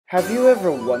Have you ever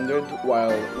wondered,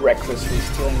 while recklessly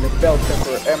stealing the bell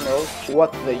pepper emerald,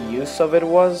 what the use of it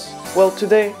was? Well,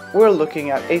 today we're looking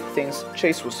at 8 things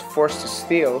Chase was forced to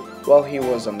steal while he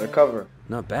was undercover.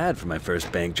 Not bad for my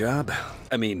first bank job.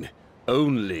 I mean,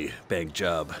 only bank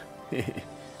job.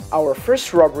 Our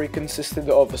first robbery consisted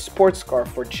of a sports car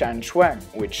for Chan Chuang,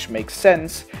 which makes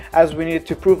sense, as we needed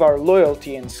to prove our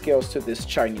loyalty and skills to this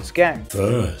Chinese gang.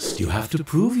 First, you have to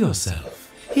prove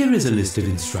yourself. Here is a list of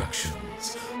instructions.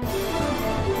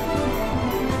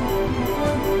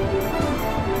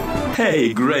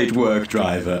 Hey, great work,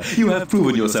 driver. You have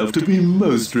proven yourself to be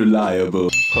most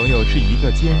reliable.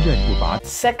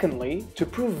 Secondly, to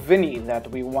prove Vinny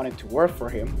that we wanted to work for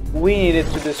him, we needed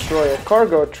to destroy a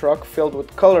cargo truck filled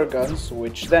with color guns,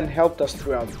 which then helped us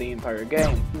throughout the entire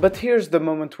game. But here's the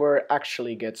moment where it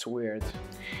actually gets weird.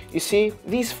 You see,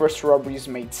 these first robberies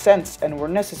made sense and were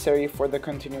necessary for the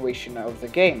continuation of the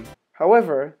game.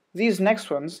 However, these next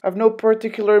ones have no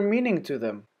particular meaning to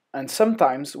them. And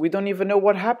sometimes we don't even know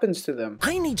what happens to them.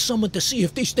 I need someone to see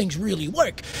if these things really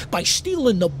work by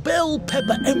stealing the bell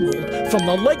pepper emerald from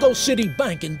the Lego City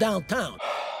Bank in downtown.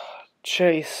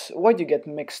 Chase, why'd you get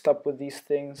mixed up with these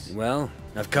things? Well,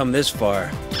 I've come this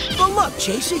far. Good luck,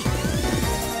 Chasey.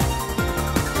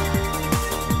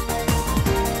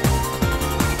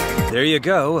 There you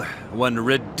go. One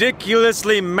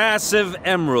ridiculously massive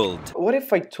emerald. What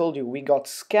if I told you we got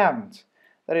scammed?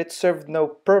 That it served no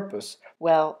purpose?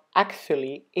 Well,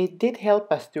 actually, it did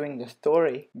help us during the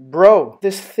story. Bro,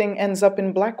 this thing ends up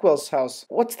in Blackwell's house.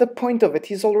 What's the point of it?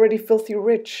 He's already filthy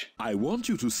rich. I want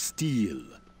you to steal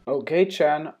Okay,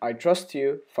 Chan, I trust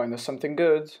you. Find us something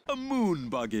good. a moon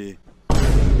buggy.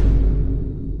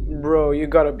 Bro, you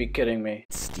gotta be kidding me.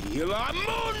 Steal a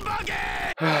moon buggy!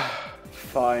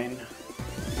 Fine.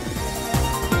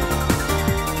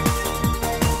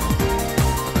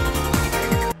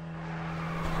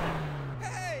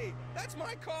 Hey, that's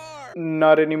my car!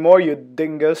 Not anymore, you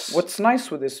dingus. What's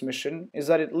nice with this mission is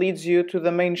that it leads you to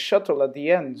the main shuttle at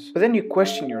the end. But then you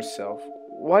question yourself.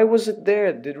 Why was it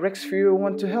there? Did Rex Fury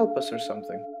want to help us or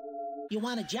something? You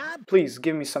want a job? Please,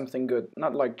 give me something good,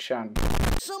 not like Chan.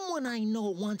 Someone I know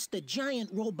wants the giant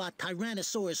robot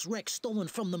Tyrannosaurus Rex stolen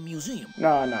from the museum.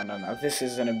 No, this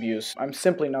is an abuse. I'm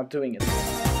simply not doing it.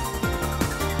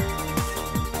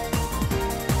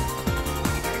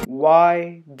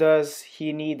 Why does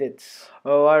he need it?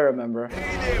 Oh, I remember.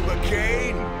 Hey there,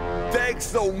 McCain! Thanks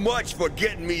so much for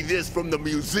getting me this from the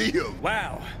museum!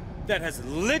 Wow, that has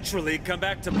literally come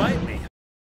back to bite me.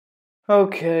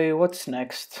 Okay, what's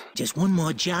next? Just one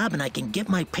more job and I can get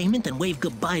my payment and wave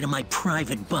goodbye to my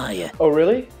private buyer. Oh,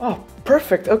 really? Oh,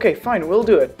 perfect. Okay, fine, we'll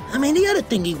do it. I mean, the other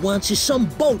thing he wants is some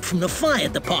boat from the fire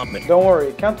department. Don't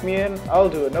worry, count me in. I'll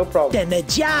do it, no problem. Then the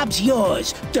job's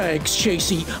yours. Thanks,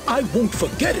 Chasey. I won't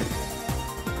forget it.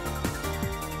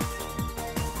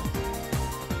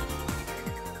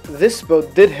 This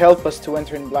boat did help us to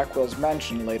enter in Blackwell's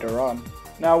mansion later on.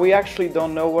 Now, we actually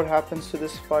don't know what happens to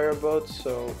this fireboat,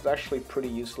 so it's actually pretty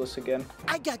useless again.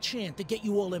 I got Chan to get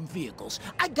you all them vehicles.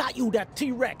 I got you that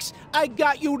T-Rex. I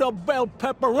got you the bell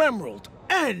pepper emerald.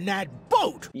 And that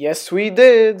boat. Yes, we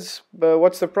did. But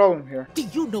what's the problem here? Do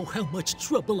you know how much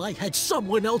trouble I had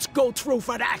someone else go through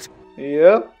for that?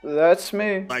 Yep, that's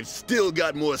me. I've still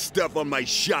got more stuff on my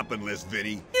shopping list,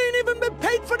 Vinny. You ain't even been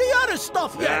paid for the other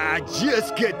stuff yet. Ah,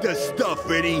 just get the stuff,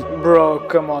 Vinny. Bro,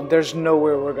 come on, there's no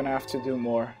way we're gonna have to do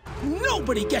more.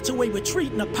 Nobody gets away with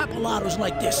treating the papalatos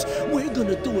like this. We're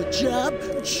gonna do a job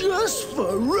just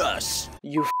for us.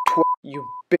 You you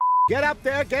b****. Get up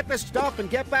there, get the stuff, and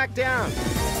get back down.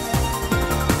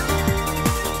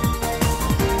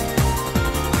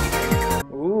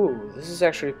 Ooh, this is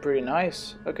actually pretty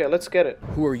nice. Okay, let's get it.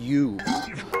 Who are you?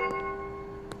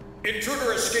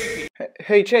 Intruder escaping.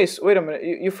 Hey, Chase, wait a minute.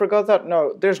 You forgot that?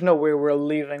 No, there's no way we're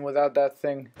leaving without that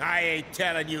thing. I ain't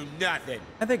telling you nothing.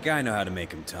 I think I know how to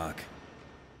make him talk.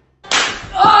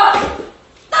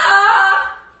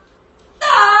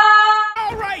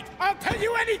 All right, I'll tell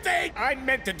you anything. I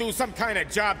meant to do some kind of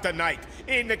job tonight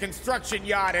in the construction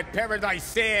yard at Paradise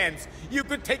Sands. You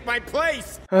could take my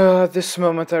place. At this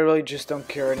moment, I really just don't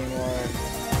care anymore.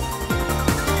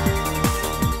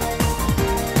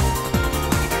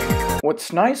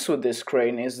 What's nice with this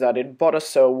crane is that it bought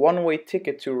us a one-way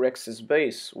ticket to Rex's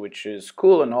base, which is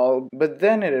cool and all, but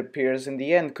then it appears in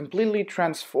the end completely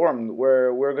transformed,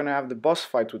 where we're gonna have the boss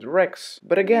fight with Rex.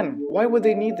 But again, why would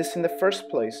they need this in the first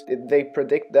place? Did they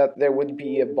predict that there would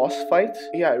be a boss fight?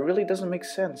 Yeah, it really doesn't make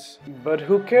sense. But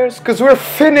who cares? Cause we're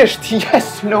finished!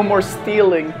 Yes, no more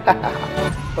stealing!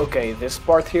 Okay, this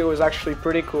part here was actually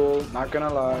pretty cool, not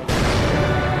gonna lie.